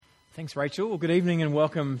Thanks, Rachel. Well, good evening and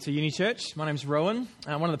welcome to Uni Church. My name's Rowan.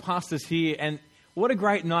 I'm one of the pastors here, and what a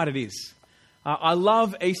great night it is. I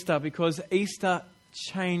love Easter because Easter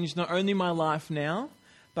changed not only my life now,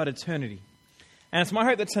 but eternity. And it's my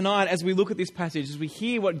hope that tonight, as we look at this passage, as we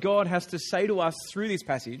hear what God has to say to us through this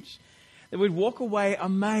passage, that we'd walk away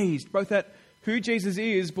amazed, both at who Jesus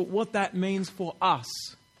is, but what that means for us.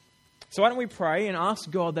 So why don't we pray and ask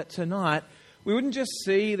God that tonight we wouldn't just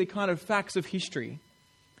see the kind of facts of history,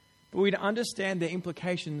 but we'd understand their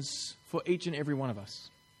implications for each and every one of us.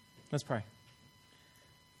 Let's pray.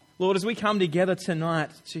 Lord, as we come together tonight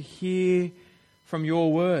to hear from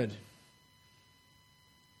your word,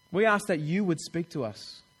 we ask that you would speak to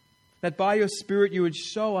us, that by your Spirit you would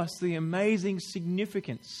show us the amazing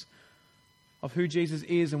significance of who Jesus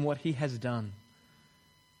is and what he has done.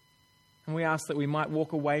 And we ask that we might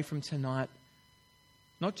walk away from tonight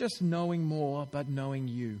not just knowing more, but knowing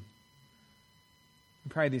you. I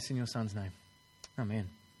pray this in your Son's name. Amen.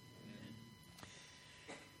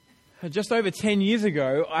 Just over 10 years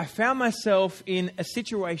ago, I found myself in a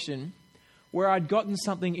situation where I'd gotten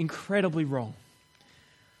something incredibly wrong.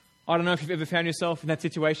 I don't know if you've ever found yourself in that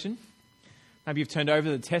situation. Maybe you've turned over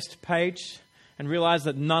the test page and realized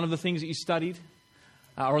that none of the things that you studied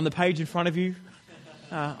are on the page in front of you.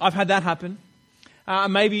 I've had that happen.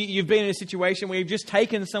 Maybe you've been in a situation where you've just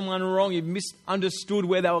taken someone wrong, you've misunderstood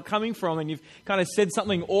where they were coming from, and you've kind of said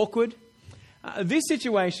something awkward. This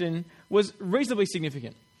situation was reasonably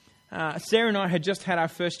significant. Sarah and I had just had our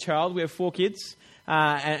first child. We have 4 kids,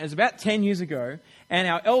 and it was about 10 years ago. And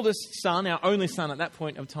our eldest son, our only son at that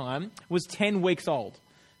point of time, was 10 weeks old.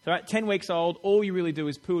 So at 10 weeks old, all you really do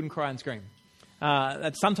is poo and cry and scream.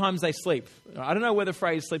 Sometimes they sleep. I don't know where the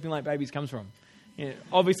phrase sleeping like babies comes from.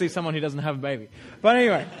 Obviously someone who doesn't have a baby. But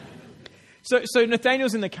anyway, so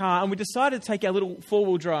Nathaniel's in the car, and we decided to take our little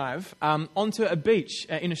 4-wheel drive onto a beach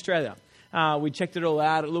in Australia. We checked it all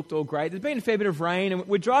out. It looked all great. There's been a fair bit of rain, and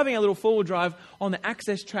we're driving our little 4-wheel drive on the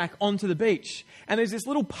access track onto the beach. And there's this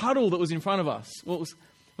little puddle that was in front of us. Well, it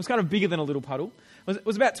was kind of bigger than a little puddle. It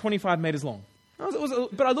was about 25 metres long.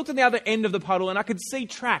 But I looked at the other end of the puddle, and I could see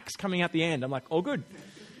tracks coming out the end. I'm like, all good.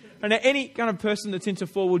 And any kind of person that's into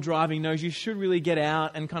 4-wheel driving knows you should really get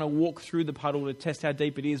out and kind of walk through the puddle to test how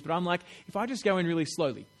deep it is. But I'm like, if I just go in really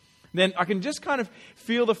slowly, then I can just kind of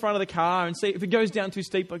feel the front of the car and see if it goes down too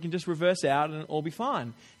steep, I can just reverse out and it'll be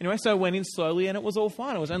fine. Anyway, so I went in slowly and it was all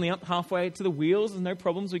fine. I was only up halfway to the wheels. There's no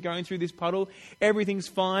problems. We're going through this puddle. Everything's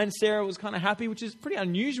fine. Sarah was kind of happy, which is pretty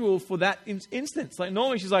unusual for that instance. Like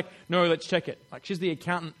normally she's like, no, let's check it. Like she's the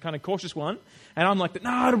accountant, kind of cautious one. And I'm like,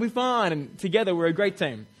 no, it'll be fine. And together we're a great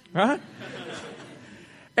team, right?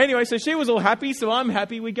 Anyway, so she was all happy, so I'm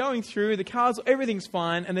happy. We're going through, the cars, everything's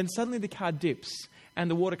fine. And then suddenly the car dips and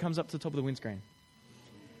the water comes up to the top of the windscreen.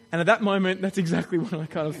 And at that moment, that's exactly what I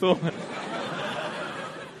kind of thought.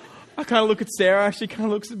 I kind of look at Sarah, she kind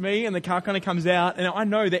of looks at me, and the car kind of comes out. And I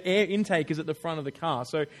know the air intake is at the front of the car,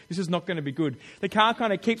 so this is not going to be good. The car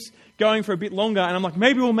kind of keeps going for a bit longer, and I'm like,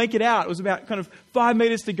 maybe we'll make it out. It was about kind of 5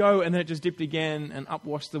 meters to go, and then it just dipped again and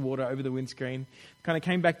upwashed the water over the windscreen. Kind of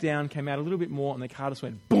came back down, came out a little bit more, and the car just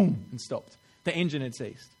went boom and stopped. The engine had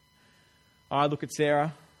ceased. I look at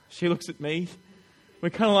Sarah, she looks at me. We're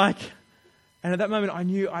kind of like, and at that moment I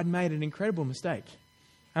knew I'd made an incredible mistake.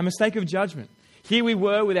 A mistake of judgment. Here we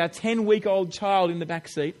were with our 10-week-old child in the back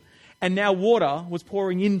seat, and now water was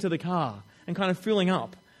pouring into the car and kind of filling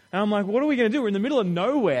up. And I'm like, what are we going to do? We're in the middle of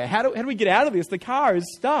nowhere. How do we get out of this? The car is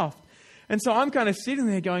stuffed. And so I'm kind of sitting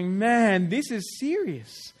there going, man, this is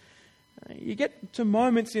serious. You get to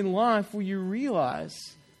moments in life where you realize,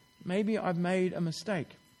 maybe I've made a mistake.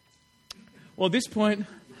 Well, at this point,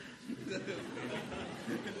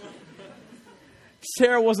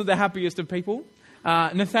 Sarah wasn't the happiest of people.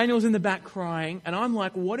 Nathaniel's in the back crying, and I'm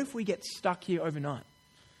like, what if we get stuck here overnight?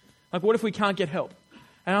 Like, what if we can't get help?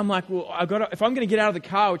 And I'm like, well, if I'm going to get out of the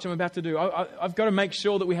car, which I'm about to do, I've got to make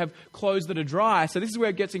sure that we have clothes that are dry. So this is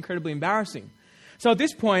where it gets incredibly embarrassing. So at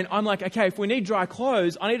this point, I'm like, okay, if we need dry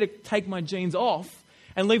clothes, I need to take my jeans off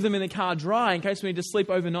and leave them in the car dry in case we need to sleep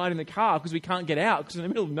overnight in the car because we can't get out because we're in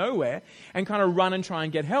the middle of nowhere, and kind of run and try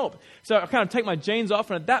and get help. So I kind of take my jeans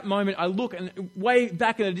off, and at that moment I look, and way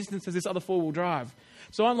back in the distance there's this other 4-wheel drive.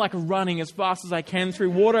 So I'm like running as fast as I can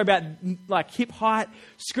through water about like hip height,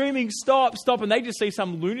 screaming, stop, stop, and they just see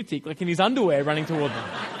some lunatic like in his underwear running toward them.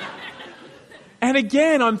 And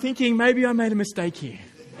again, I'm thinking, maybe I made a mistake here.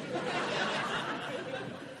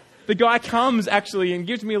 The guy comes actually and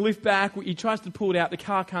gives me a lift back. He tries to pull it out. The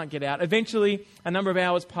car can't get out. Eventually, a number of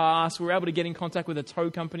hours pass. We're able to get in contact with a tow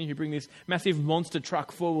company who bring this massive monster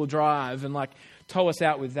truck 4-wheel drive and like tow us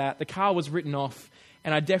out with that. The car was written off,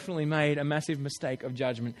 And I definitely made a massive mistake of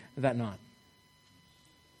judgment that night.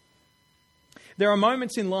 There are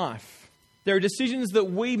moments in life, there are decisions that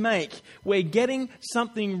we make where getting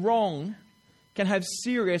something wrong can have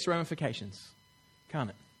serious ramifications, can't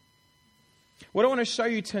it? What I want to show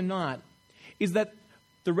you tonight is that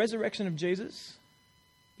the resurrection of Jesus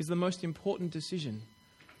is the most important decision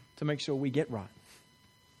to make sure we get right.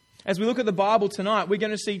 As we look at the Bible tonight, we're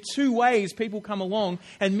going to see two ways people come along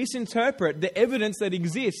and misinterpret the evidence that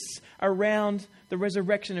exists around the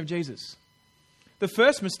resurrection of Jesus. The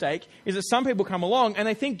first mistake is that some people come along and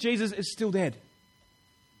they think Jesus is still dead.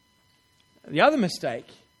 The other mistake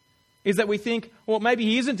is that we think, well, maybe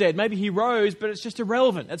he isn't dead, maybe he rose, but it's just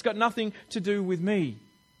irrelevant. It's got nothing to do with me.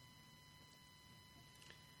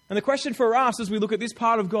 And the question for us as we look at this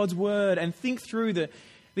part of God's Word and think through the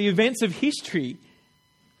events of history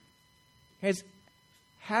is,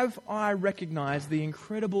 have I recognized the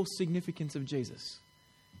incredible significance of Jesus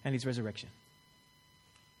and his resurrection?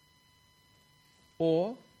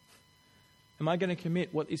 Or am I going to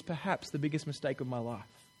commit what is perhaps the biggest mistake of my life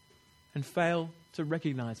and fail to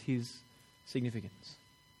recognize his significance?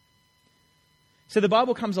 So the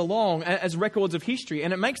Bible comes along as records of history,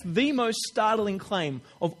 and it makes the most startling claim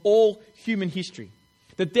of all human history.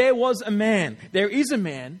 That there was a man, there is a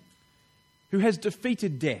man who has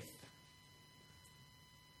defeated death.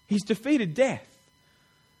 He's defeated death.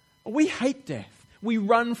 We hate death. We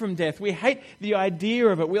run from death. We hate the idea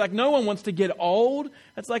of it. No one wants to get old.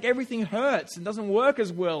 It's like everything hurts and doesn't work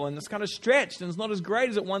as well, and it's kind of stretched and it's not as great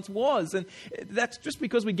as it once was. And that's just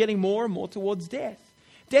because we're getting more and more towards death.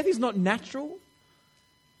 Death is not natural.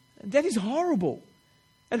 Death is horrible.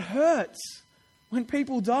 It hurts when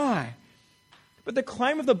people die. But the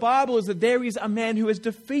claim of the Bible is that there is a man who has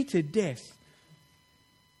defeated death.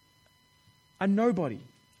 A nobody,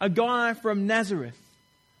 a guy from Nazareth,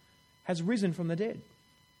 has risen from the dead.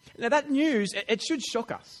 Now that news, it should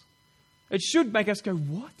shock us. It should make us go,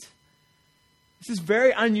 what? This is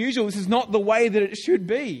very unusual. This is not the way that it should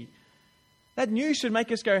be. That news should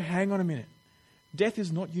make us go, hang on a minute. Death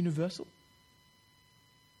is not universal.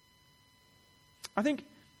 I think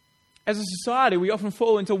as a society, we often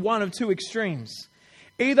fall into one of two extremes.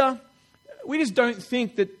 Either we just don't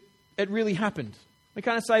think that it really happened. We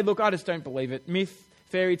kind of say, look, I just don't believe it. Myth,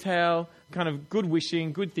 fairy tale, kind of good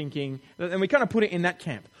wishing, good thinking. And we kind of put it in that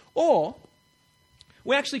camp. Or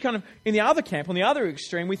we actually kind of, in the other camp, on the other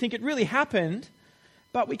extreme, we think it really happened,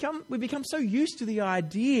 but we become so used to the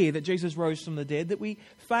idea that Jesus rose from the dead that we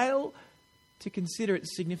fail to consider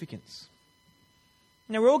its significance.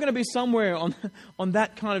 Now, we're all going to be somewhere on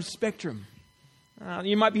that kind of spectrum.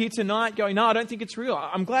 You might be here tonight going, no, I don't think it's real.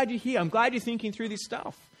 I'm glad you're here. I'm glad you're thinking through this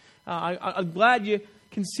stuff. I'm glad you're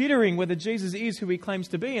considering whether Jesus is who he claims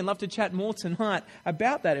to be, and love to chat more tonight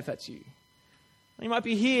about that if that's you. You might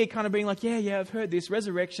be here kind of being like, yeah, I've heard this.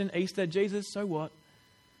 Resurrection, Easter, Jesus, so what?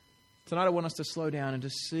 Tonight I want us to slow down and to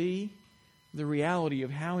see the reality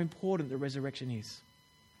of how important the resurrection is.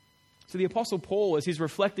 So the Apostle Paul, as he's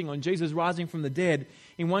reflecting on Jesus rising from the dead,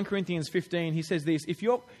 in 1 Corinthians 15, he says this,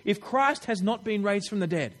 if Christ has not been raised from the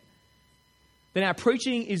dead, then our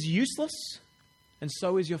preaching is useless, and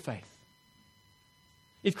so is your faith.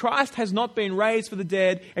 If Christ has not been raised from the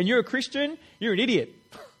dead, and you're a Christian, you're an idiot.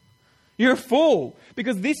 You're a fool.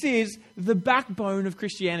 Because this is the backbone of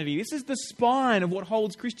Christianity. This is the spine of what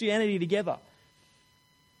holds Christianity together.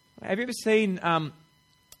 Have you ever seen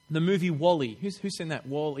the movie WALL-E? Who's seen that?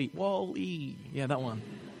 WALL-E. WALL-E. Yeah, that one.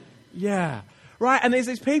 Yeah. Right, and there's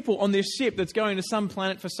these people on this ship that's going to some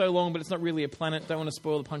planet for so long, but it's not really a planet. Don't want to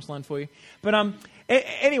spoil the punchline for you. But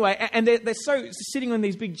anyway, and they're so sitting on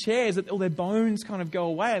these big chairs that all their bones kind of go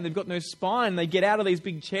away and they've got no spine. They get out of these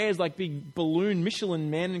big chairs like big balloon Michelin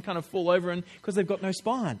men and kind of fall over because they've got no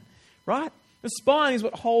spine. Right? The spine is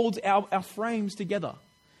what holds our frames together.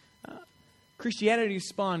 Christianity's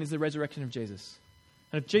spine is the resurrection of Jesus.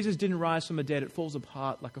 And if Jesus didn't rise from the dead, it falls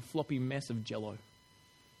apart like a floppy mess of jello.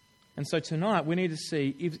 And so tonight we need to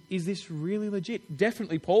see, is this really legit?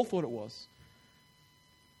 Definitely Paul thought it was.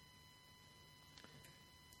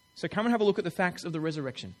 So come and have a look at the facts of the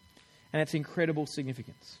resurrection and its incredible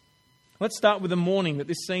significance. Let's start with the morning that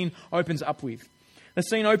this scene opens up with. The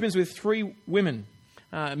scene opens with three women,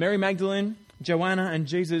 Mary Magdalene, Joanna, and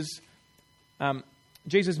Jesus'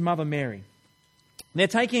 mother Mary. They're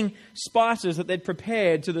taking spices that they'd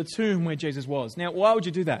prepared to the tomb where Jesus was. Now, why would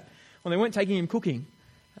you do that? Well, they weren't taking him cooking.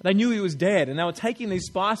 They knew he was dead, and they were taking these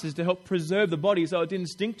spices to help preserve the body so it didn't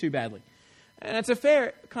stink too badly. And it's a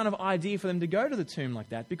fair kind of idea for them to go to the tomb like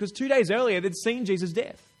that, because 2 days earlier they'd seen Jesus'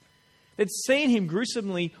 death. They'd seen him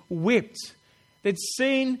gruesomely whipped. They'd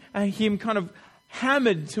seen him kind of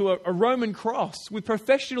hammered to a Roman cross with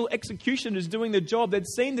professional executioners doing the job. They'd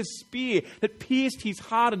seen the spear that pierced his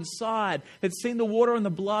heart and side. They'd seen the water and the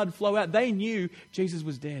blood flow out. They knew Jesus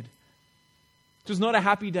was dead. It was not a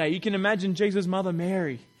happy day. You can imagine Jesus' mother,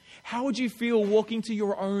 Mary. How would you feel walking to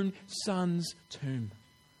your own son's tomb?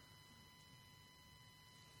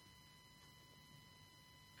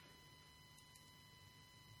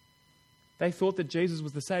 They thought that Jesus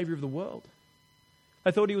was the Savior of the world.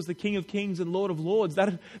 They thought he was the King of Kings and Lord of Lords.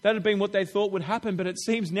 That had been what they thought would happen, but it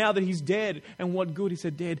seems now that he's dead. And what good? He's a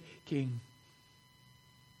dead king.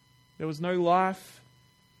 There was no life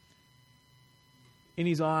in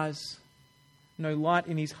his eyes, no light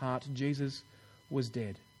in his heart. Jesus was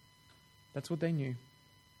dead. That's what they knew.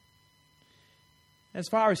 As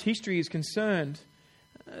far as history is concerned,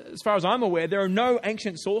 as far as I'm aware, there are no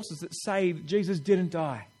ancient sources that say that Jesus didn't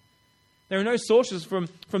die. There are no sources from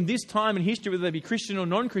this time in history, whether they be Christian or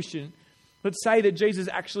non-Christian, that say that Jesus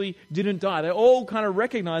actually didn't die. They all kind of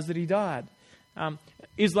recognize that he died.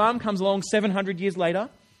 Islam comes along 700 years later,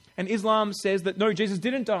 and Islam says that no, Jesus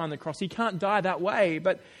didn't die on the cross. He can't die that way.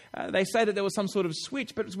 But they say that there was some sort of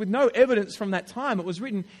switch, but it was with no evidence from that time. It was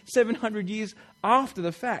written 700 years after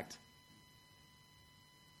the fact.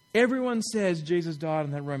 Everyone says Jesus died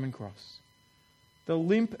on that Roman cross. The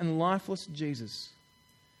limp and lifeless Jesus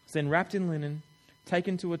was then wrapped in linen,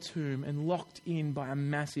 taken to a tomb, and locked in by a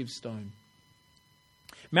massive stone.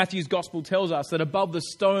 Matthew's gospel tells us that above the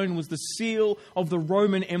stone was the seal of the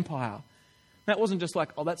Roman Empire. That wasn't just like,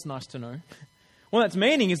 oh, that's nice to know. What that's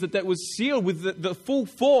meaning is that was sealed with the full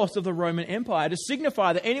force of the Roman Empire to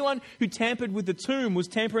signify that anyone who tampered with the tomb was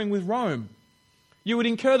tampering with Rome. You would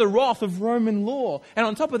incur the wrath of Roman law. And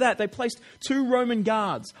on top of that, they placed 2 Roman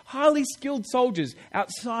guards, highly skilled soldiers,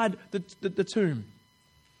 outside the tomb.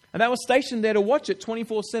 And they were stationed there to watch it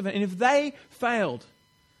 24/7. And if they failed,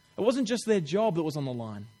 it wasn't just their job that was on the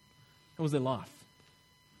line. It was their life.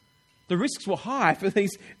 The risks were high for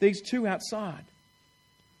these 2 outside.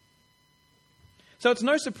 So it's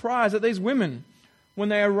no surprise that these women, when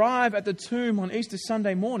they arrive at the tomb on Easter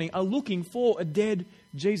Sunday morning, are looking for a dead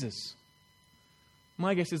Jesus.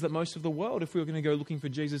 My guess is that most of the world, if we were going to go looking for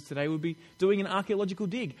Jesus today, would be doing an archaeological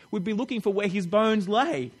dig. We'd be looking for where his bones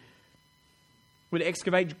lay. We'd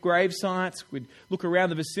excavate grave sites. We'd look around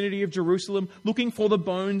the vicinity of Jerusalem looking for the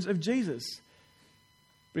bones of Jesus.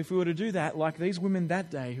 But if we were to do that, like these women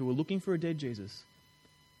that day who were looking for a dead Jesus,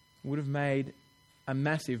 would have made a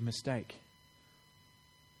massive mistake.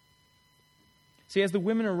 See, as the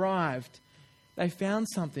women arrived, they found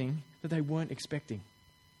something that they weren't expecting.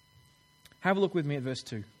 Have a look with me at verse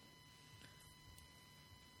 2.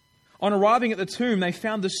 On arriving at the tomb, they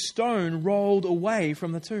found the stone rolled away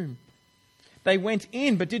from the tomb. They went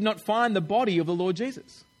in but did not find the body of the Lord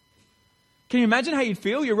Jesus. Can you imagine how you'd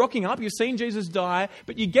feel? You're rocking up, you've seen Jesus die,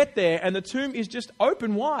 but you get there and the tomb is just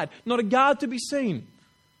open wide, not a guard to be seen.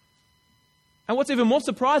 And what's even more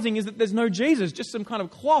surprising is that there's no Jesus, just some kind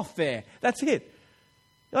of cloth there. That's it.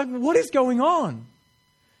 You're like, what is going on?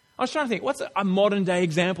 I was trying to think, what's a modern day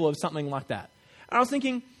example of something like that? And I was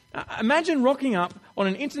thinking, imagine rocking up on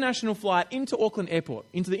an international flight into Auckland Airport,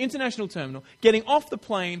 into the international terminal, getting off the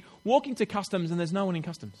plane, walking to customs, and there's no one in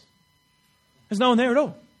customs. There's no one there at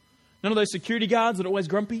all. None of those security guards that are always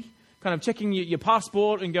grumpy, kind of checking your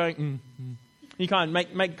passport and going, You can't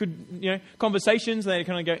make good conversations. They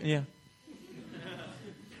kind of go, yeah.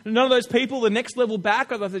 None of those people, the next level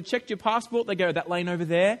back, if they've checked your passport, they go, that lane over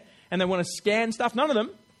there, and they want to scan stuff. None of them.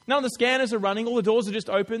 None of the scanners are running. All the doors are just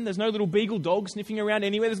open. There's no little beagle dog sniffing around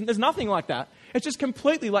anywhere. There's nothing like that. It's just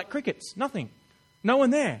completely like crickets. Nothing. No one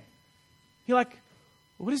there. You're like,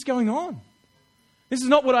 what is going on? This is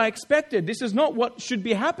not what I expected. This is not what should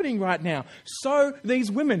be happening right now. So these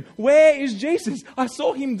women, where is Jesus? I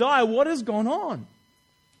saw him die. What has gone on?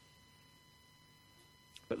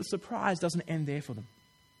 But the surprise doesn't end there for them.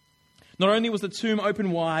 Not only was the tomb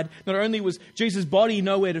open wide, not only was Jesus' body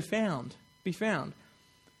nowhere to be found,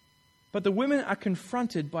 but the women are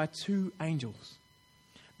confronted by 2 angels.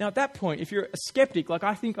 Now at that point, if you're a skeptic, like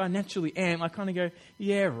I think I naturally am, I kind of go,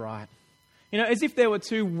 yeah, right. As if there were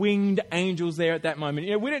 2 winged angels there at that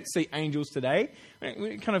moment. We don't see angels today.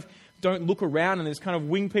 We kind of don't look around and there's kind of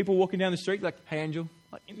winged people walking down the street like, hey, angel.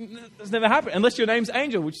 Like, that's never happened. Unless your name's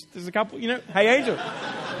Angel, which there's a couple, hey, angel.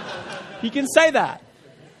 You can say that.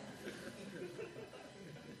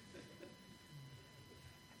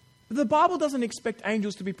 But the Bible doesn't expect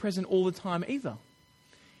angels to be present all the time either.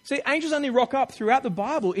 See, angels only rock up throughout the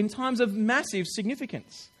Bible in times of massive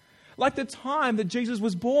significance. Like the time that Jesus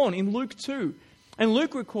was born in Luke 2. And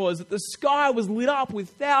Luke records that the sky was lit up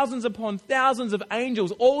with thousands upon thousands of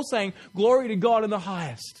angels, all saying, glory to God in the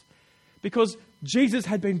highest. Because Jesus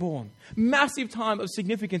had been born. Massive time of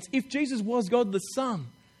significance. If Jesus was God the Son,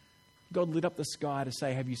 God lit up the sky to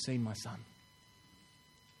say, have you seen my Son?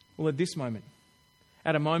 Well, at this moment,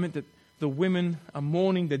 at a moment that the women are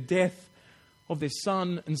mourning the death of their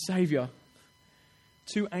Son and Saviour,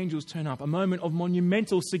 two angels turn up, a moment of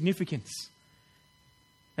monumental significance.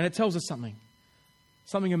 And it tells us something.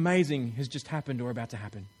 Something amazing has just happened or about to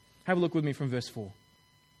happen. Have a look with me from verse 4.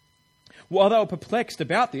 While they were perplexed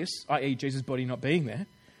about this, i.e. Jesus' body not being there,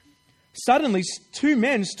 suddenly two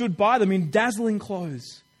men stood by them in dazzling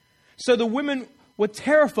clothes. So the women were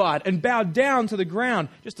terrified and bowed down to the ground.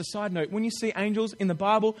 Just a side note, when you see angels in the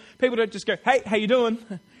Bible, people don't just go, hey, how you doing?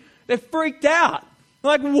 They're freaked out.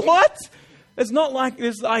 They're like, what? It's not like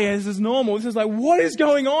this, oh yeah, this is normal. This is like, what is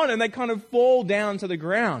going on? And they kind of fall down to the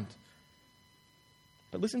ground.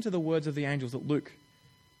 But listen to the words of the angels that Luke,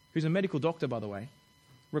 who's a medical doctor, by the way,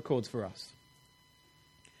 records for us.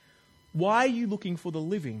 Why are you looking for the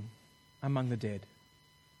living among the dead?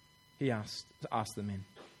 He asked the men.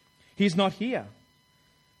 He's not here,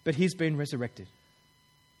 but he's been resurrected.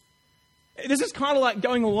 This is kind of like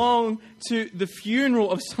going along to the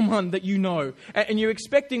funeral of someone that you know, and you're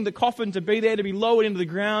expecting the coffin to be there, to be lowered into the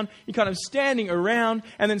ground. You're kind of standing around,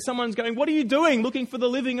 and then someone's going, what are you doing looking for the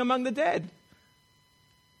living among the dead?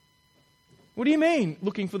 What do you mean,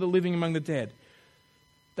 looking for the living among the dead?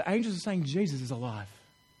 The angels are saying Jesus is alive.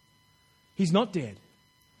 He's not dead.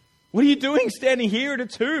 What are you doing standing here at a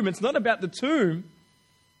tomb? It's not about the tomb.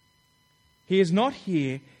 He is not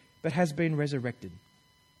here, but has been resurrected.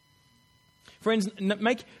 Friends,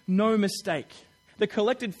 make no mistake. The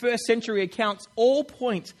collected first century accounts all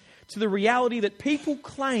point to the reality that people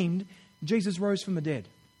claimed Jesus rose from the dead.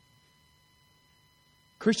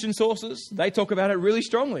 Christian sources, they talk about it really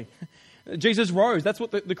strongly. Jesus rose. That's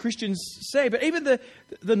what the Christians say. But even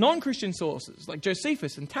the non-Christian sources, like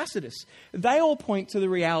Josephus and Tacitus, they all point to the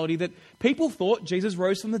reality that people thought Jesus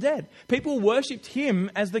rose from the dead. People worshipped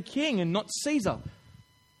him as the king and not Caesar.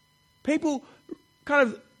 People kind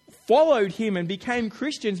of followed him and became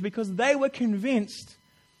Christians because they were convinced,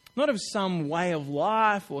 not of some way of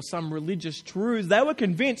life or some religious truths, they were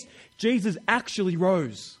convinced Jesus actually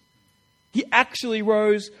rose. He actually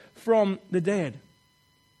rose from the dead.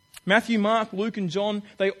 Matthew, Mark, Luke, and John,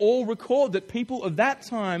 they all record that people of that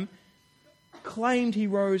time claimed he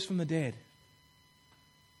rose from the dead.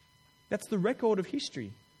 That's the record of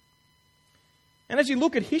history. And as you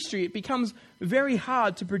look at history, it becomes very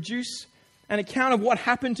hard to produce an account of what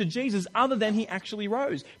happened to Jesus other than he actually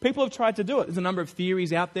rose. People have tried to do it. There's a number of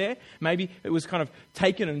theories out there. Maybe it was kind of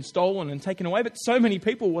taken and stolen and taken away, but so many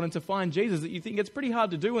people wanted to find Jesus that you think it's pretty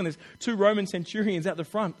hard to do when there's two Roman centurions out the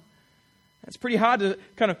front. It's pretty hard to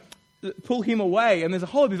kind of pull him away. And there's a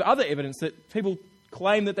whole bit of other evidence that people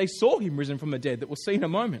claim that they saw him risen from the dead that we'll see in a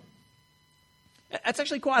moment. It's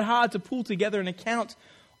actually quite hard to pull together an account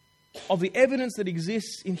of the evidence that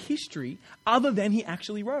exists in history other than he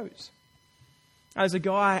actually rose. There's a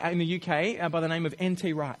guy in the UK by the name of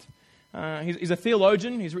N.T. Wright. He's a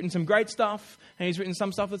theologian. He's written some great stuff, and he's written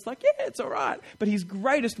some stuff that's like, yeah, it's all right. But his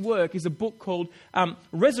greatest work is a book called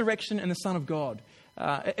Resurrection and the Son of God.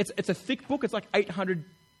 It's a thick book. It's like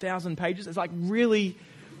 800,000 pages. It's like really,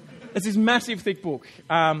 it's this massive thick book.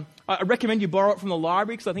 I recommend you borrow it from the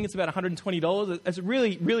library because I think it's about $120. It's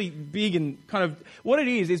really, really big and kind of, what it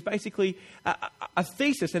is basically a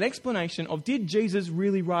thesis, an explanation of did Jesus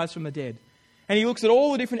really rise from the dead? And he looks at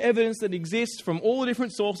all the different evidence that exists from all the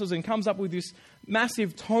different sources and comes up with this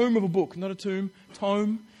massive tome of a book. Not a tomb,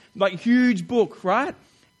 tome. Like huge book, right?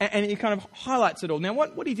 And he kind of highlights it all. Now,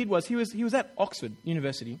 what he did was, he was at Oxford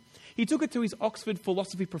University. He took it to his Oxford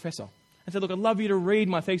philosophy professor and said, look, I'd love you to read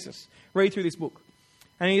my thesis. Read through this book.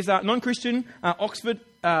 And his non-Christian Oxford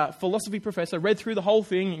philosophy professor read through the whole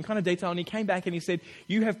thing in kind of detail. And he came back and he said,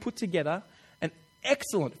 you have put together an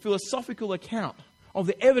excellent philosophical account of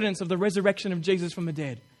the evidence of the resurrection of Jesus from the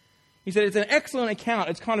dead. He said it's an excellent account.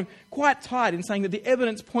 It's kind of quite tight in saying that the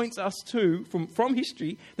evidence points us to, from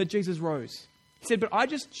history, that Jesus rose. He said, but I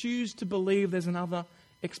just choose to believe there's another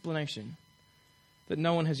explanation that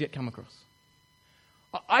no one has yet come across.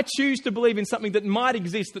 I choose to believe in something that might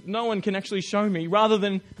exist that no one can actually show me, rather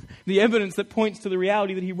than the evidence that points to the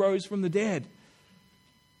reality that he rose from the dead.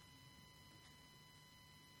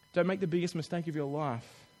 Don't make the biggest mistake of your life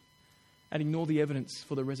and ignore the evidence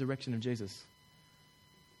for the resurrection of Jesus.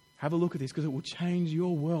 Have a look at this because it will change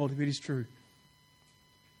your world if it is true.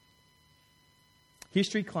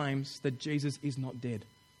 History claims that Jesus is not dead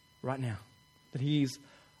right now, that he is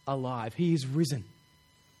alive. He is risen.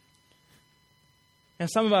 Now,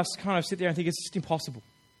 some of us kind of sit there and think it's just impossible.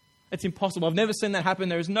 It's impossible. I've never seen that happen.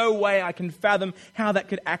 There is no way I can fathom how that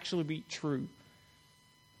could actually be true.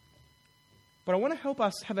 but I want to help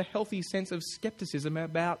us have a healthy sense of skepticism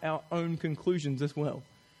about our own conclusions as well.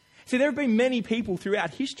 See, there have been many people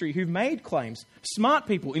throughout history who've made claims, smart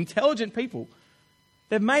people, intelligent people.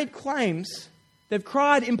 They've made claims, they've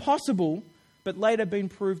cried impossible, but later been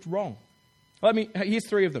proved wrong. Here's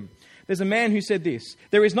three of them. There's a man who said this: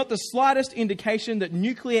 there is not the slightest indication that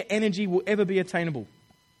nuclear energy will ever be attainable.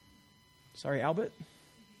 Sorry, Albert,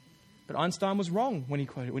 but Einstein was wrong when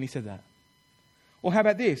he said that. Or how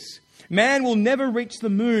about this? Man will never reach the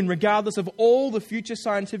moon regardless of all the future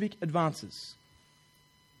scientific advances.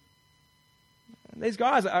 These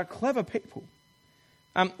guys are clever people.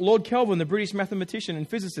 Lord Kelvin, the British mathematician and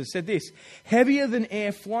physicist, said this: heavier than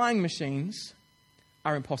air flying machines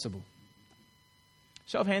are impossible.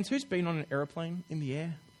 Show of hands, who's been on an aeroplane in the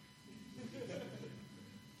air?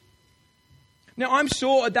 Now, I'm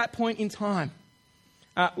sure at that point in time,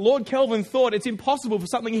 Lord Kelvin thought it's impossible for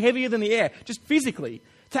something heavier than the air, just physically,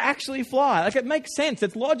 to actually fly. Like, it makes sense,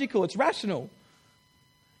 it's logical, it's rational.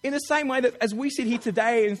 In the same way that as we sit here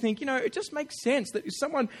today and think, it just makes sense that if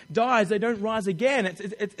someone dies, they don't rise again.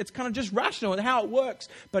 It's kind of just rational and how it works.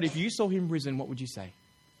 But if you saw him risen, what would you say?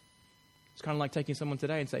 It's kind of like taking someone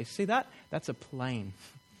today and say, see that? That's a plane.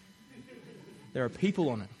 There are people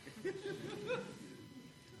on it.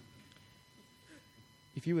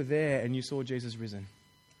 If you were there and you saw Jesus risen,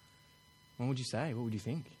 what would you say? What would you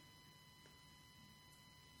think?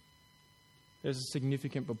 There's a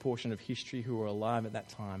significant proportion of history who were alive at that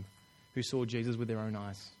time who saw Jesus with their own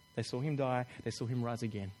eyes. They saw him die, they saw him rise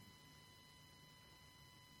again.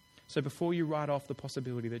 So before you write off the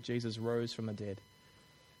possibility that Jesus rose from the dead,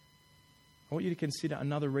 I want you to consider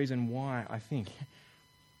another reason why I think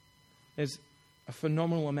there's a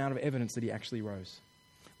phenomenal amount of evidence that he actually rose.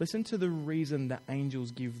 Listen to the reason the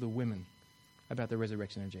angels give the women about the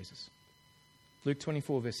resurrection of Jesus. Luke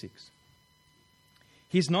 24, verse 6.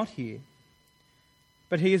 He's not here,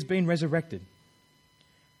 but he has been resurrected.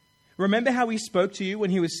 Remember how he spoke to you when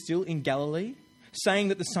he was still in Galilee, saying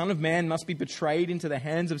that the Son of Man must be betrayed into the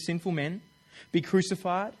hands of sinful men, be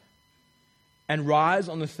crucified, and rise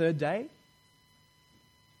on the third day?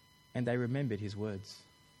 And they remembered his words.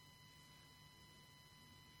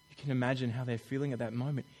 You can imagine how they're feeling at that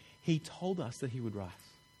moment. He told us that he would rise.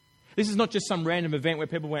 This is not just some random event where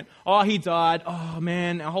people went, oh, he died. Oh,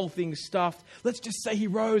 man, our whole thing's stuffed. Let's just say he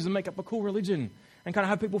rose and make up a cool religion and kind of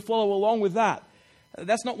have people follow along with that.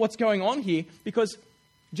 That's not what's going on here, because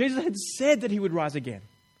Jesus had said that he would rise again.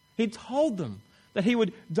 He told them that he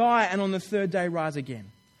would die and on the third day rise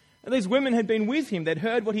again. And these women had been with him. They'd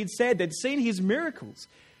heard what he'd said. They'd seen his miracles.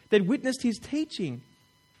 They'd witnessed his teaching.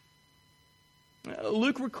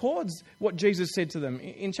 Luke records what Jesus said to them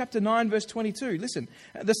in chapter 9, verse 22. Listen,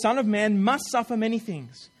 the Son of Man must suffer many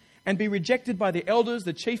things and be rejected by the elders,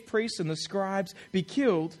 the chief priests, and the scribes, be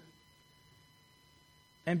killed,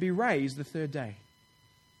 and be raised the third day.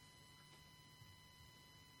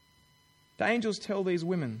 The angels tell these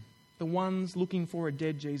women, the ones looking for a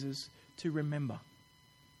dead Jesus, to remember.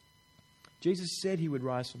 Jesus said he would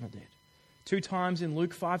rise from the dead. 2 times in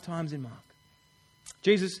Luke, 5 times in Mark.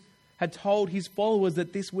 Jesus had told his followers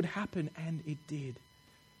that this would happen, and it did.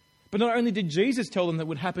 But not only did Jesus tell them that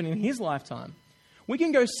would happen in his lifetime, we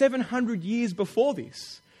can go 700 years before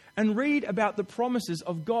this and read about the promises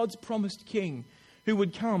of God's promised king who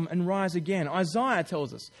would come and rise again. Isaiah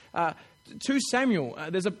tells us, 2 Samuel,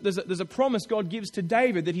 there's a promise God gives to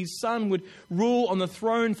David that his son would rule on the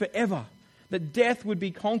throne forever, that death would be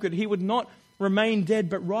conquered. He would not remain dead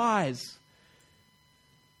but rise.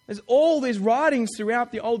 There's all these writings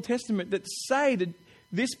throughout the Old Testament that say that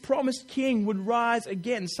this promised king would rise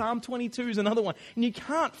again. Psalm 22 is another one. And you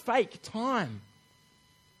can't fake time.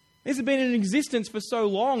 This has been in existence for so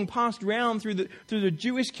long, passed around through the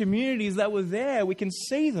Jewish communities that were there. We can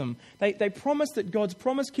see them. They promised that God's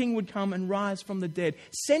promised king would come and rise from the dead,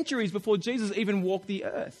 centuries before Jesus even walked the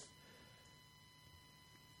earth.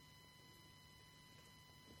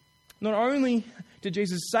 Not only did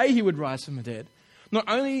Jesus say he would rise from the dead, not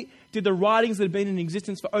only did the writings that had been in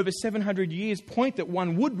existence for over 700 years point that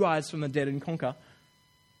one would rise from the dead and conquer,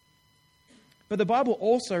 but the Bible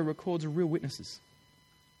also records real witnesses,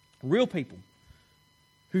 real people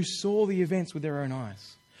who saw the events with their own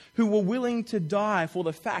eyes, who were willing to die for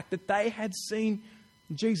the fact that they had seen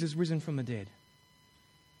Jesus risen from the dead.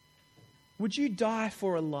 Would you die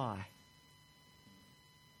for a lie?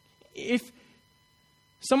 If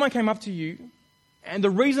someone came up to you and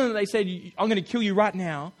the reason that they said, I'm going to kill you right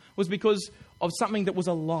now, was because of something that was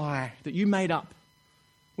a lie that you made up,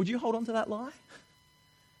 would you hold on to that lie?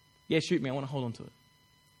 Yeah, shoot me, I want to hold on to it.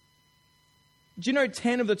 Do you know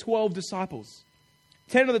 10 of the 12 disciples,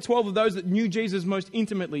 10 of the 12 of those that knew Jesus most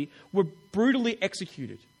intimately were brutally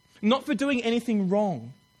executed. Not for doing anything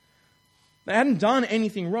wrong. They hadn't done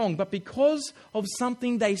anything wrong, but because of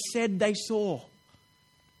something they said they saw.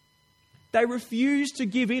 They refused to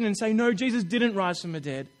give in and say, no, Jesus didn't rise from the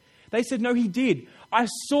dead. They said, no, he did. I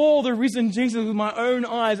saw the risen Jesus with my own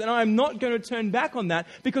eyes, and I am not going to turn back on that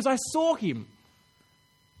because I saw him.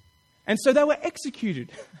 And so they were executed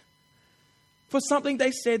for something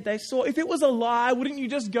they said they saw. If it was a lie, wouldn't you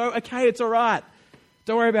just go, okay, it's all right.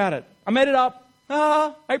 Don't worry about it. I made it up.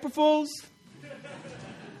 April Fools.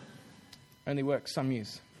 Only works some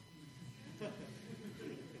years.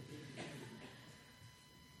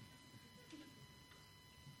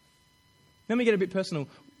 Let me get a bit personal.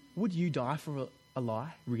 Would you die for a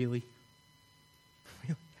lie? Really?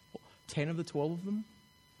 10 of the 12 of them?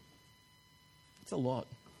 It's a lot.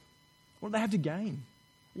 What do they have to gain?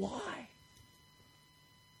 Why?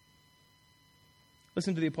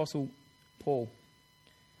 Listen to the Apostle Paul.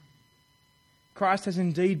 Christ has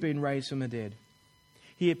indeed been raised from the dead.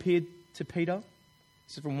 He appeared to Peter.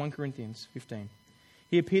 This is from 1 Corinthians 15.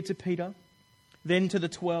 He appeared to Peter, then to the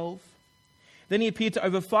 12. Then he appeared to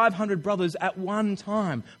over 500 brothers at one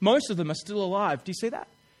time. Most of them are still alive. Do you see that?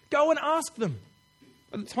 Go and ask them.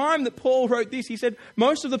 At the time that Paul wrote this, he said,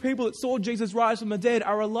 most of the people that saw Jesus rise from the dead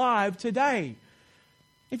are alive today.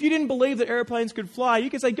 If you didn't believe that airplanes could fly, you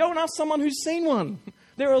could say, go and ask someone who's seen one.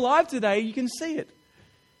 They're alive today. You can see it.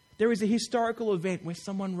 There is a historical event where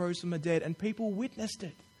someone rose from the dead and people witnessed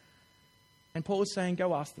it. And Paul is saying,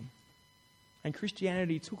 go ask them. And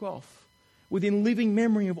Christianity took off within living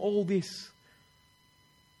memory of all this.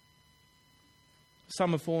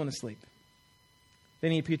 Some have fallen asleep.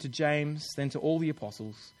 Then he appeared to James, then to all the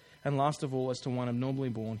apostles, and last of all, as to one abnormally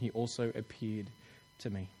born, he also appeared to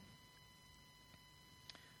me.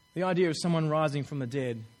 The idea of someone rising from the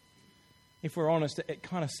dead, if we're honest, it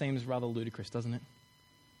kind of seems rather ludicrous, doesn't it?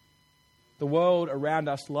 The world around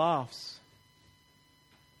us laughs.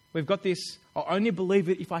 We've got this, I'll only believe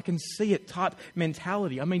it if I can see it type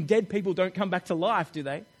mentality. I mean, dead people don't come back to life, do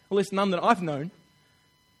they? At least none that I've known.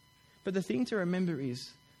 But the thing to remember is,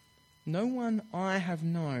 no one I have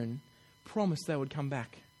known promised they would come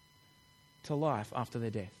back to life after their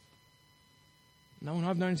death. No one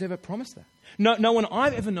I've known has ever promised that. No one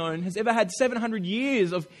I've ever known has ever had 700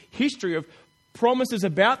 years of history of promises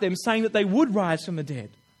about them saying that they would rise from the dead.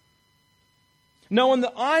 No one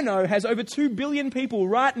that I know has over 2 billion people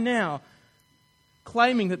right now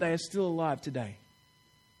claiming that they are still alive today.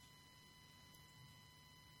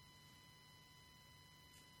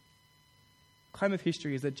 Claim of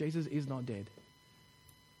history is that Jesus is not dead.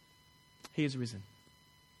 He is risen.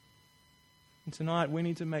 And tonight we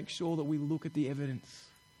need to make sure that we look at the evidence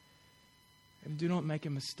and do not make a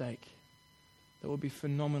mistake that will be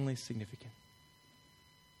phenomenally significant.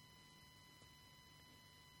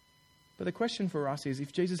 But the question for us is,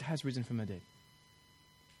 if Jesus has risen from the dead,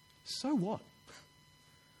 so what?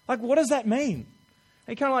 Like, what does that mean?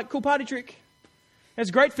 And kind of like, cool party trick.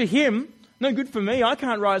 It's great for him, no good for me. I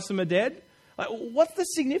can't rise from the dead. Like, what's the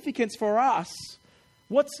significance for us?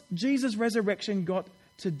 What's Jesus' resurrection got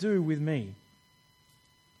to do with me?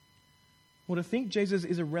 Well, to think Jesus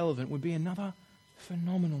is irrelevant would be another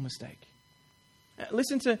phenomenal mistake.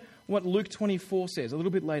 Listen to what Luke 24 says a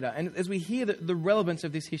little bit later, and as we hear the relevance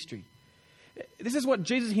of this history. This is what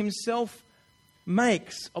Jesus himself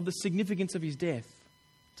makes of the significance of his death.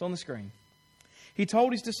 It's on the screen. He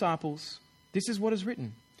told his disciples, this is what is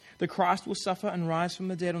written. The Christ will suffer and rise from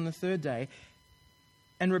the dead on the third day,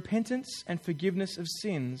 and repentance and forgiveness of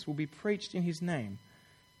sins will be preached in his name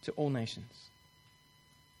to all nations.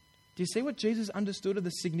 Do you see what Jesus understood of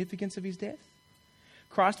the significance of his death?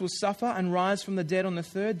 Christ will suffer and rise from the dead on the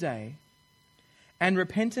third day, and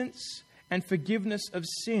repentance and forgiveness of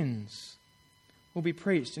sins will be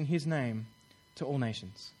preached in his name to all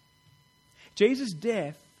nations. Jesus'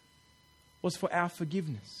 death was for our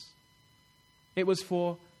forgiveness. It was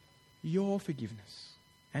for your forgiveness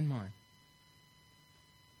and mine.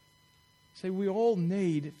 See, we all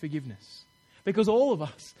need forgiveness because all of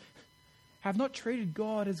us have not treated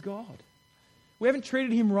God as God. We haven't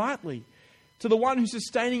treated him rightly. To the one who's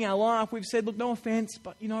sustaining our life, we've said, look, no offense,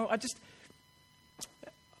 but I just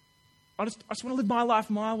want to live my life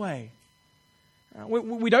my way.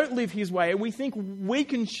 We don't live his way, and we think we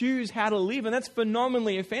can choose how to live, and that's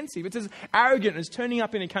phenomenally offensive. It's as arrogant as turning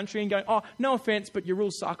up in a country and going, oh, no offense, but your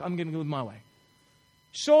rules suck, I'm going to live my way.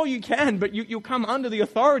 Sure you can, but you'll come under the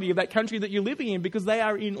authority of that country that you're living in because they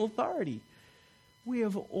are in authority. We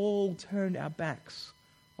have all turned our backs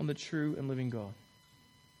on the true and living God.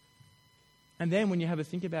 And then when you have a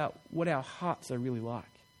think about what our hearts are really like,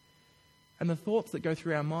 and the thoughts that go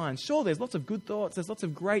through our minds. Sure, there's lots of good thoughts. There's lots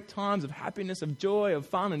of great times of happiness, of joy, of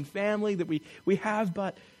fun and family that we have.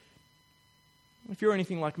 But if you're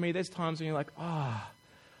anything like me, there's times when you're like,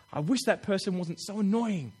 I wish that person wasn't so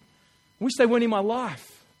annoying. I wish they weren't in my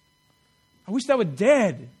life. I wish they were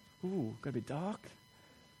dead. Ooh, got a bit dark.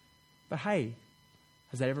 But hey,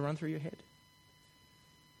 has that ever run through your head?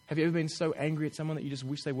 Have you ever been so angry at someone that you just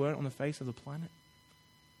wish they weren't on the face of the planet?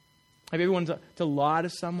 Have you ever wanted to lie to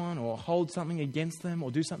someone or hold something against them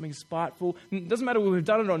or do something spiteful? It doesn't matter whether we've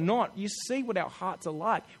done it or not. You see what our hearts are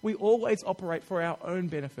like. We always operate for our own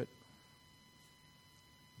benefit.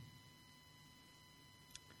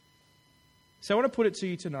 So I want to put it to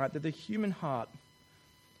you tonight that the human heart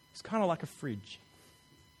is kind of like a fridge.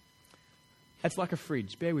 It's like a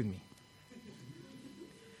fridge. Bear with me.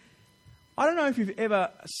 I don't know if you've ever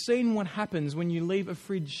seen what happens when you leave a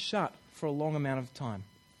fridge shut for a long amount of time.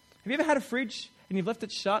 Have you ever had a fridge and you've left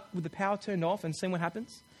it shut with the power turned off and seen what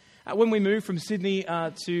happens? When we moved from Sydney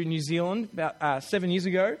to New Zealand about 7 years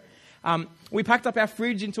ago, we packed up our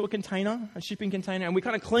fridge into a container, a shipping container, and we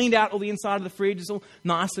kind of cleaned out all the inside of the fridge. It's all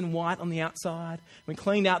nice and white on the outside. We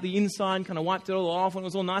cleaned out the inside and kind of wiped it all off, and it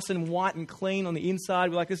was all nice and white and clean on the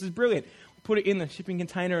inside. We're like, this is brilliant. We put it in the shipping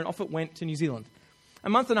container, and off it went to New Zealand. A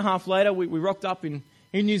month and a half later, we rocked up in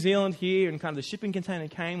New Zealand here, and kind of the shipping container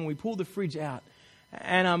came, and we pulled the fridge out.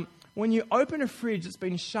 And when you open a fridge that's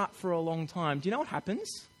been shut for a long time, do you know what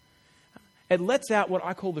happens? It lets out what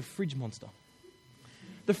I call the fridge monster.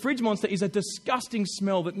 The fridge monster is a disgusting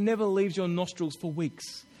smell that never leaves your nostrils for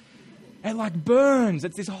weeks. It like burns.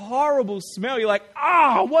 It's this horrible smell. You're like,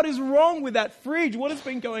 what is wrong with that fridge? What has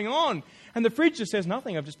been going on? And the fridge just says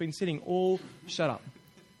nothing. I've just been sitting all shut up.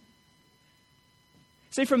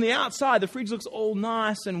 See, from the outside, the fridge looks all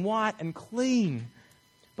nice and white and clean.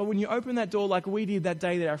 But when you open that door like we did that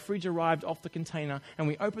day that our fridge arrived off the container and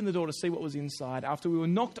we opened the door to see what was inside, after we were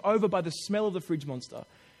knocked over by the smell of the fridge monster,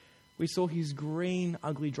 we saw his green,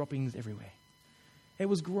 ugly droppings everywhere. It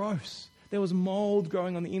was gross. There was mold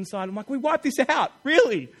growing on the inside. I'm like, we wiped this out,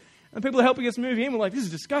 really? And people are helping us move in. We're like, this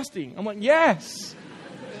is disgusting. I'm like, yes.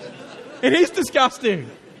 It is disgusting.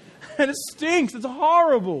 And it stinks. It's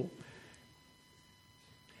horrible.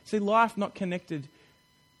 See, life not connected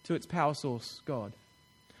to its power source, God.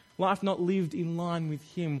 Life not lived in line with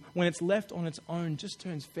Him, when it's left on its own, just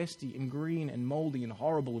turns festy and green and moldy and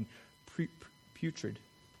horrible and putrid.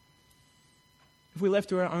 If we're left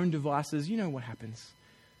to our own devices, you know what happens.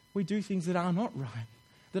 We do things that are not right,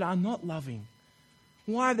 that are not loving.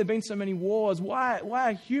 Why have there been so many wars? Why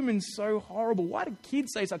are humans so horrible? Why do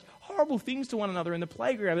kids say such horrible things to one another in the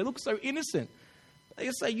playground? They look so innocent. They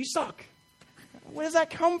just say, you suck. Where does that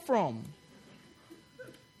come from?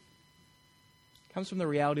 It comes from the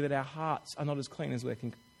reality that our hearts are not as clean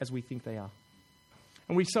as we think they are.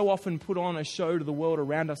 And we so often put on a show to the world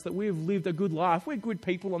around us that we've lived a good life. We're good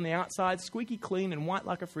people on the outside, squeaky clean and white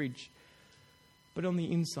like a fridge. But on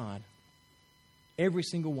the inside, every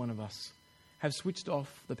single one of us have switched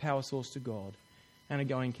off the power source to God and are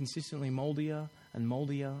going consistently moldier and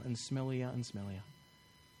moldier and smellier and smellier.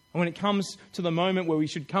 And when it comes to the moment where we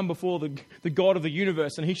should come before the God of the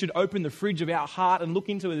universe and He should open the fridge of our heart and look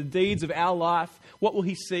into the deeds of our life, what will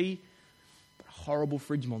He see? A horrible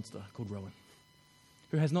fridge monster called Rowan,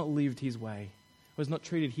 who has not lived His way, who has not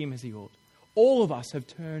treated Him as He ought. All of us have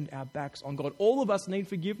turned our backs on God. All of us need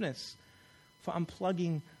forgiveness for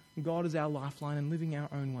unplugging God as our lifeline and living our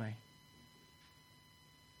own way.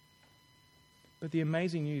 But the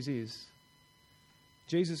amazing news is,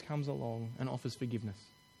 Jesus comes along and offers forgiveness.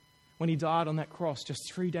 When He died on that cross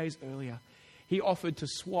just 3 days earlier, He offered to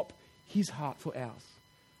swap His heart for ours.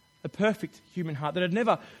 A perfect human heart that had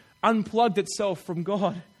never unplugged itself from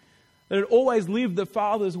God, that had always lived the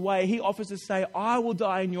Father's way. He offers to say, I will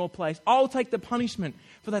die in your place. I'll take the punishment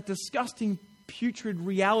for that disgusting, putrid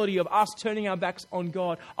reality of us turning our backs on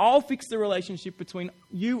God. I'll fix the relationship between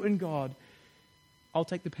you and God. I'll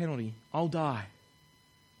take the penalty. I'll die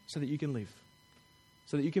so that you can live.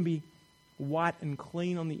 So that you can be white and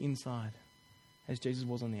clean on the inside as Jesus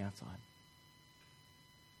was on the outside.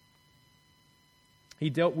 He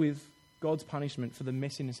dealt with God's punishment for the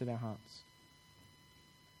messiness of our hearts.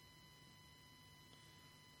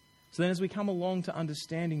 So then as we come along to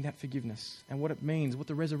understanding that forgiveness and what it means, what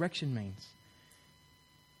the resurrection means,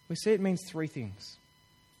 we see it means three things.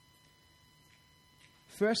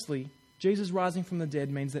 Firstly, Jesus rising from the dead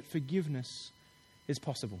means that forgiveness is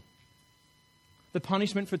possible. The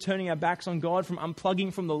punishment for turning our backs on God, from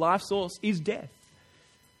unplugging from the life source, is death.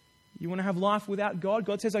 You want to have life without God?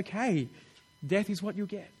 God says, okay, death is what you'll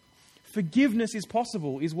get. Forgiveness is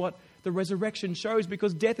possible, is what the resurrection shows,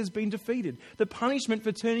 because death has been defeated. The punishment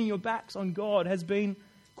for turning your backs on God has been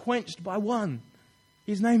quenched by one.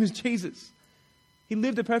 His name is Jesus. He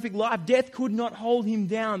lived a perfect life. Death could not hold him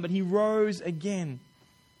down, but he rose again.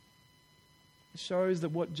 It shows that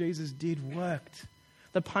what Jesus did worked.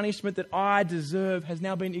 The punishment that I deserve has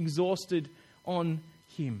now been exhausted on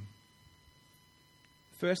him.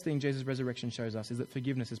 First thing Jesus' resurrection shows us is that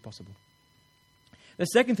forgiveness is possible. The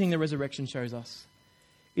second thing the resurrection shows us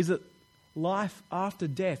is that life after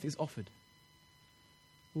death is offered.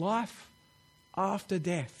 Life after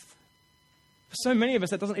death. For so many of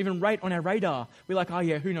us, that doesn't even rate on our radar. We're like, oh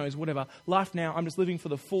yeah, who knows, whatever. Life now, I'm just living for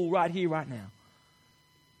the full right here, right now.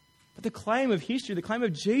 But the claim of history, the claim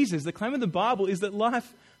of Jesus, the claim of the Bible is that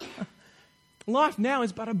life now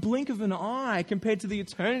is but a blink of an eye compared to the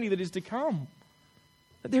eternity that is to come.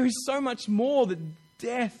 That there is so much more, that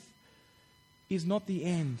death is not the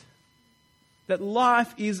end. That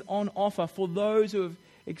life is on offer for those who have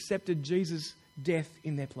accepted Jesus' death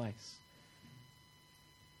in their place.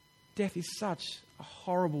 Death is such a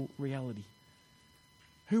horrible reality.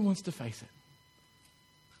 Who wants to face it?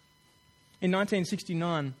 In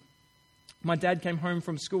 1969, my dad came home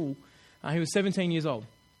from school. He was 17 years old.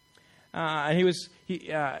 And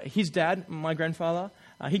his dad, my grandfather,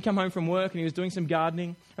 he'd come home from work and he was doing some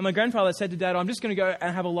gardening. And my grandfather said to Dad, I'm just going to go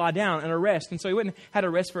and have a lie down and a rest. And so he went and had a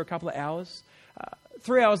rest for a couple of hours.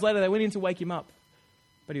 3 hours later, they went in to wake him up.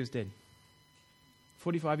 But he was dead.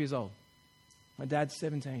 45 years old. My dad's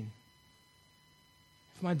 17.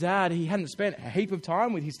 For my dad, he hadn't spent a heap of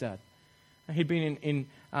time with his dad. He'd been in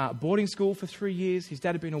boarding school for 3 years. His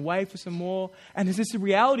dad had been away for some more. And there's this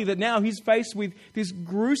reality that now he's faced with this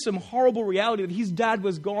gruesome, horrible reality that his dad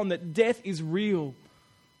was gone, that death is real.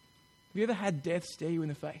 Have you ever had death stare you in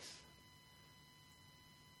the face?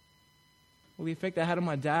 Well, the effect that had on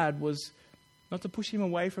my dad was not to push him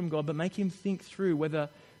away from God, but make him think through whether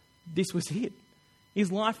this was it.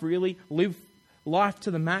 Is life really live life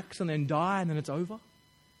to the max and then die and then it's over?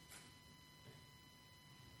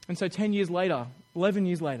 And so 10 years later, 11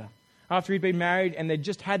 years later, after he'd been married and they'd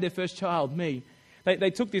just had their first child, me, they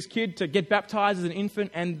took this kid to get baptized as an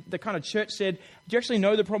infant, and the kind of church said, do you actually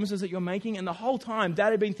know the promises that you're making? And the whole time,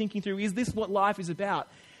 Dad had been thinking through, is this what life is about?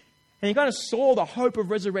 And he kind of saw the hope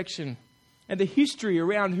of resurrection and the history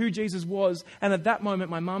around who Jesus was. And at that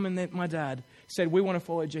moment, my mum and my dad said, we want to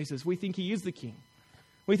follow Jesus. We think he is the King.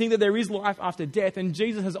 We think that there is life after death, and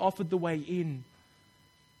Jesus has offered the way in.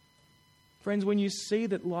 Friends, when you see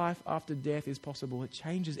that life after death is possible, it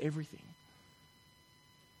changes everything.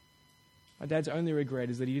 My dad's only regret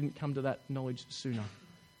is that he didn't come to that knowledge sooner,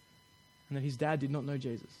 and that his dad did not know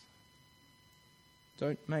Jesus.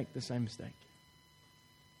 Don't make the same mistake.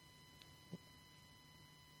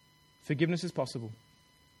 Forgiveness is possible.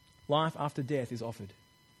 Life after death is offered.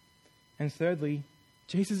 And thirdly,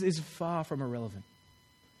 Jesus is far from irrelevant.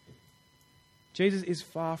 Jesus is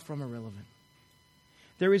far from irrelevant.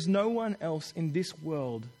 There is no one else in this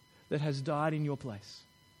world that has died in your place.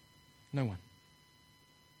 No one.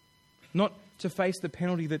 Not to face the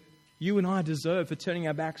penalty that you and I deserve for turning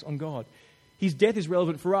our backs on God. His death is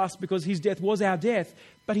relevant for us because his death was our death,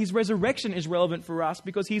 but his resurrection is relevant for us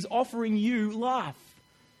because he's offering you life.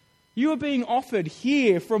 You are being offered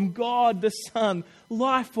here from God the Son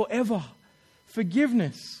life forever,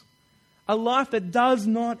 forgiveness, a life that does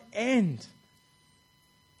not end.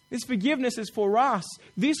 This forgiveness is for us.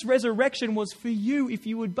 This resurrection was for you if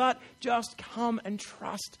you would but just come and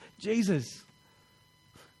trust Jesus.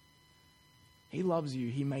 He loves you.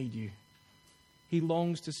 He made you. He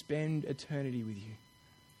longs to spend eternity with you.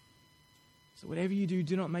 So whatever you do,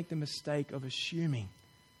 do not make the mistake of assuming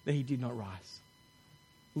that he did not rise.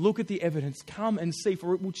 Look at the evidence. Come and see,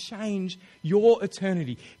 for it will change your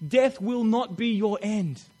eternity. Death will not be your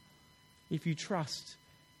end if you trust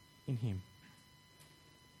in him.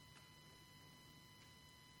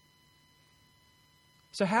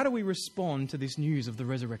 So how do we respond to this news of the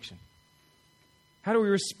resurrection? How do we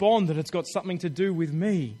respond that it's got something to do with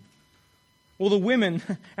me? Well, the women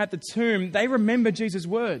at the tomb, they remember Jesus'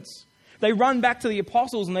 words. They run back to the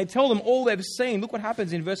apostles and they tell them all they've seen. Look what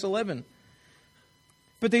happens in verse 11.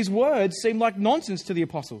 But these words seemed like nonsense to the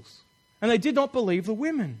apostles, and they did not believe the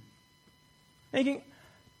women. And you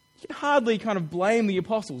can hardly kind of blame the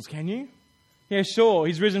apostles, can you? Yeah, sure,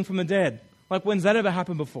 he's risen from the dead. Like, when's that ever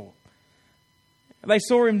happened before? They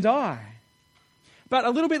saw him die. But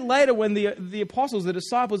a little bit later, when the apostles, the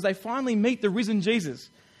disciples, they finally meet the risen Jesus,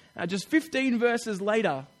 just 15 verses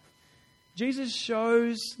later, Jesus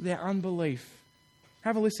shows their unbelief.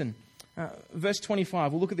 Have a listen. Verse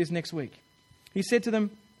 25, we'll look at this next week. He said to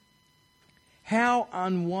them, How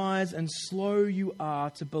unwise and slow you are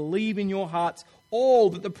to believe in your hearts all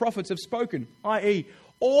that the prophets have spoken, i.e.,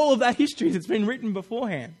 all of that history that's been written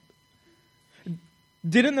beforehand.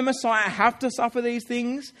 Didn't the Messiah have to suffer these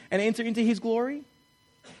things and enter into his glory?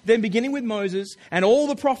 Then beginning with Moses and all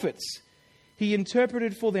the prophets, he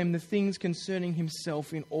interpreted for them the things concerning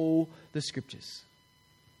himself in all the scriptures.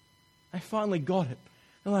 They finally got it.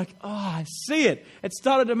 They're like, I see it. It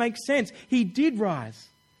started to make sense. He did rise.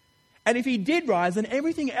 And if he did rise, then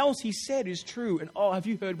everything else he said is true. And have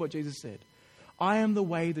you heard what Jesus said? I am the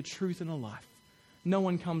way, the truth, and the life. No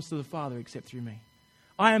one comes to the Father except through me.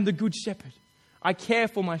 I am the good shepherd. I care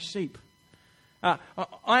for my sheep. I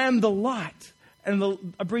am the light,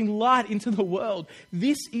 and I bring light into the world.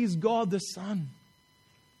 This is God the Son.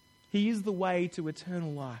 He is the way to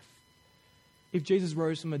eternal life. If Jesus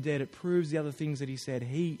rose from the dead, it proves the other things that he said.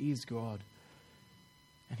 He is God,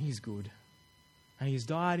 and he's good. And he has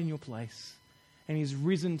died in your place, and he has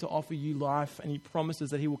risen to offer you life, and he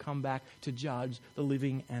promises that he will come back to judge the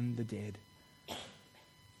living and the dead.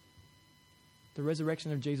 The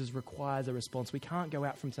resurrection of Jesus requires a response. We can't go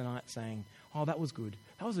out from tonight saying, that was good.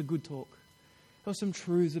 That was a good talk. There were some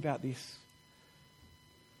truths about this.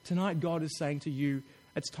 Tonight, God is saying to you,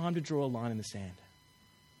 it's time to draw a line in the sand.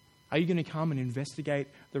 Are you going to come and investigate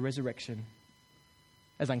the resurrection?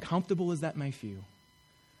 As uncomfortable as that may feel.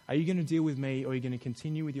 Are you going to deal with me, or are you going to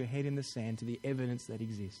continue with your head in the sand to the evidence that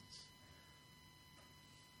exists?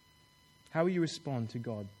 How will you respond to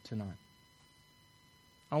God tonight?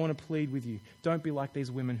 I want to plead with you. Don't be like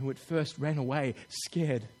these women who at first ran away,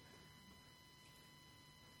 scared,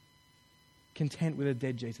 content with a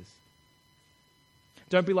dead Jesus.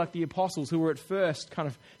 Don't be like the apostles who were at first kind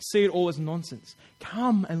of see it all as nonsense.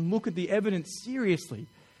 Come and look at the evidence seriously.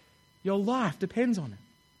 Your life depends on it.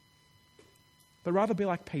 But rather be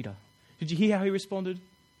like Peter. Did you hear how he responded?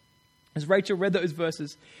 As Rachel read those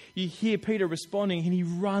verses, you hear Peter responding, and he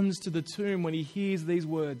runs to the tomb when he hears these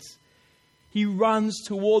words. He runs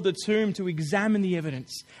toward the tomb to examine the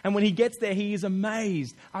evidence. And when he gets there, he is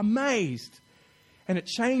amazed. And it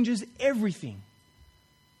changes everything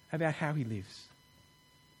about how he lives.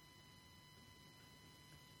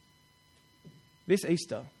 This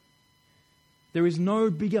Easter, there is no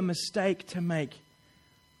bigger mistake to make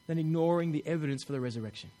than ignoring the evidence for the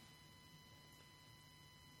resurrection.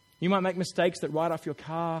 You might make mistakes that write off your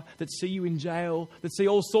car, that see you in jail, that see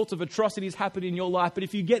all sorts of atrocities happen in your life. But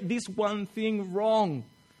if you get this one thing wrong,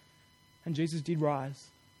 and Jesus did rise,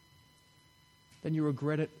 then you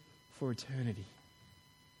regret it for eternity.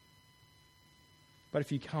 But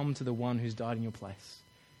if you come to the one who's died in your place,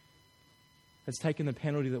 that's taken the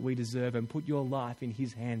penalty that we deserve and put your life in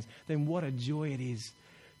his hands, then what a joy it is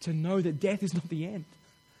to know that death is not the end.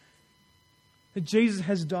 That Jesus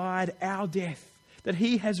has died our death. That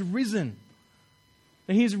he has risen.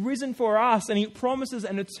 That he has risen for us, and he promises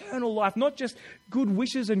an eternal life. Not just good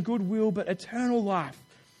wishes and goodwill, but eternal life.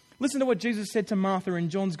 Listen to what Jesus said to Martha in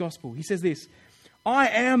John's Gospel. He says this, I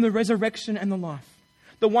am the resurrection and the life.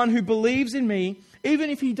 The one who believes in me, even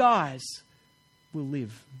if he dies, will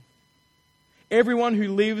live. Everyone who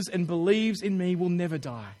lives and believes in me will never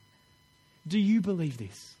die. Do you believe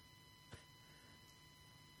this?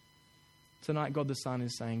 Tonight, God the Son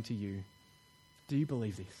is saying to you, do you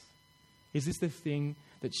believe this? Is this the thing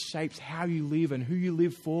that shapes how you live and who you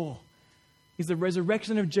live for? Is the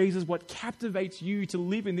resurrection of Jesus what captivates you to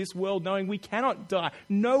live in this world knowing we cannot die?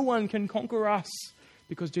 No one can conquer us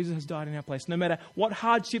because Jesus has died in our place. No matter what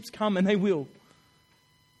hardships come, and they will,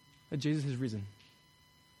 that Jesus has risen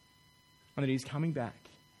and that he's coming back.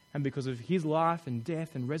 And because of his life and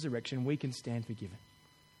death and resurrection, we can stand forgiven.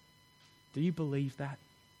 Do you believe that?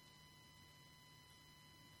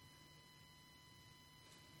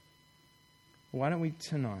 Why don't we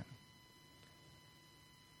tonight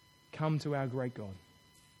come to our great God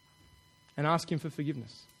and ask him for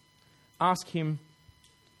forgiveness? Ask him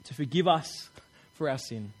to forgive us for our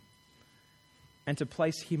sin and to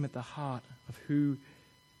place him at the heart of who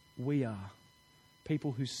we are,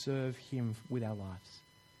 people who serve him with our lives.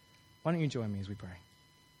 Why don't you join me as we pray?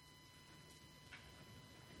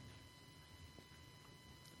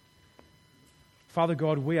 Father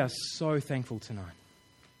God, we are so thankful tonight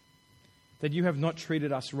that you have not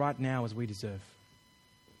treated us right now as we deserve.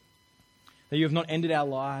 That you have not ended our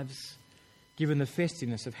lives given the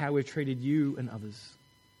festivness of how we've treated you and others.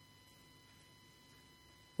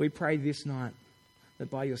 We pray this night that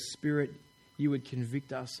by your Spirit you would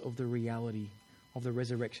convict us of the reality of the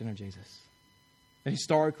resurrection of Jesus. And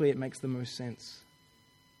historically it makes the most sense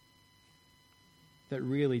that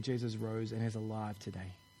really Jesus rose and is alive today.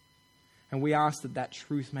 And we ask that that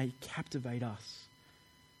truth may captivate us.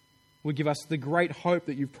 would give us the great hope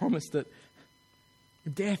that you've promised that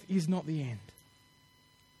death is not the end.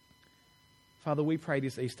 Father, we pray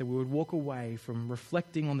this Easter we would walk away from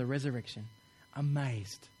reflecting on the resurrection,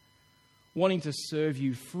 amazed, wanting to serve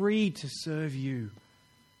you, free to serve you.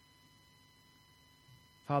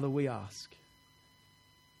 Father, we ask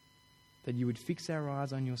that you would fix our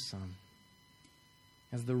eyes on your Son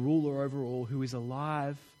as the ruler over all, who is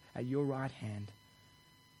alive at your right hand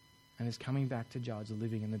and is coming back to judge the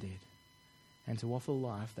living and the dead and to offer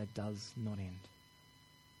life that does not end.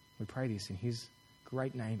 We pray this in his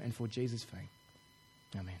great name and for Jesus' fame.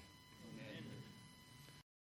 Amen.